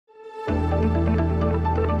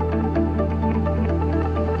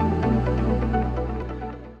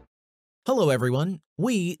Hello everyone!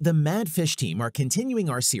 We, the MadFish team, are continuing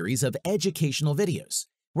our series of educational videos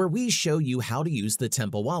where we show you how to use the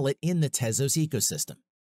Temple wallet in the Tezos ecosystem.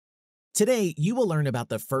 Today, you will learn about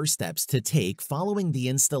the first steps to take following the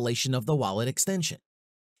installation of the wallet extension,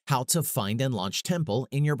 how to find and launch Temple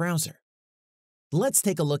in your browser. Let's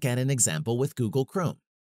take a look at an example with Google Chrome.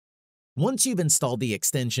 Once you've installed the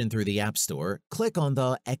extension through the App Store, click on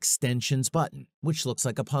the Extensions button, which looks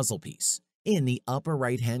like a puzzle piece, in the upper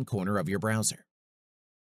right-hand corner of your browser.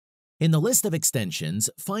 In the list of extensions,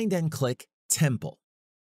 find and click Temple.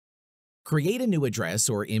 Create a new address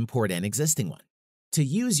or import an existing one to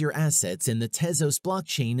use your assets in the Tezos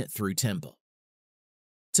blockchain through Temple.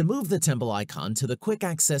 To move the Temple icon to the Quick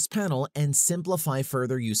Access panel and simplify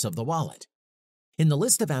further use of the wallet, in the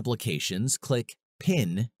list of applications, click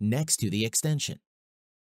Pin next to the extension.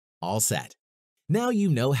 All set. Now you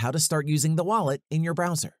know how to start using the wallet in your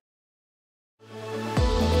browser.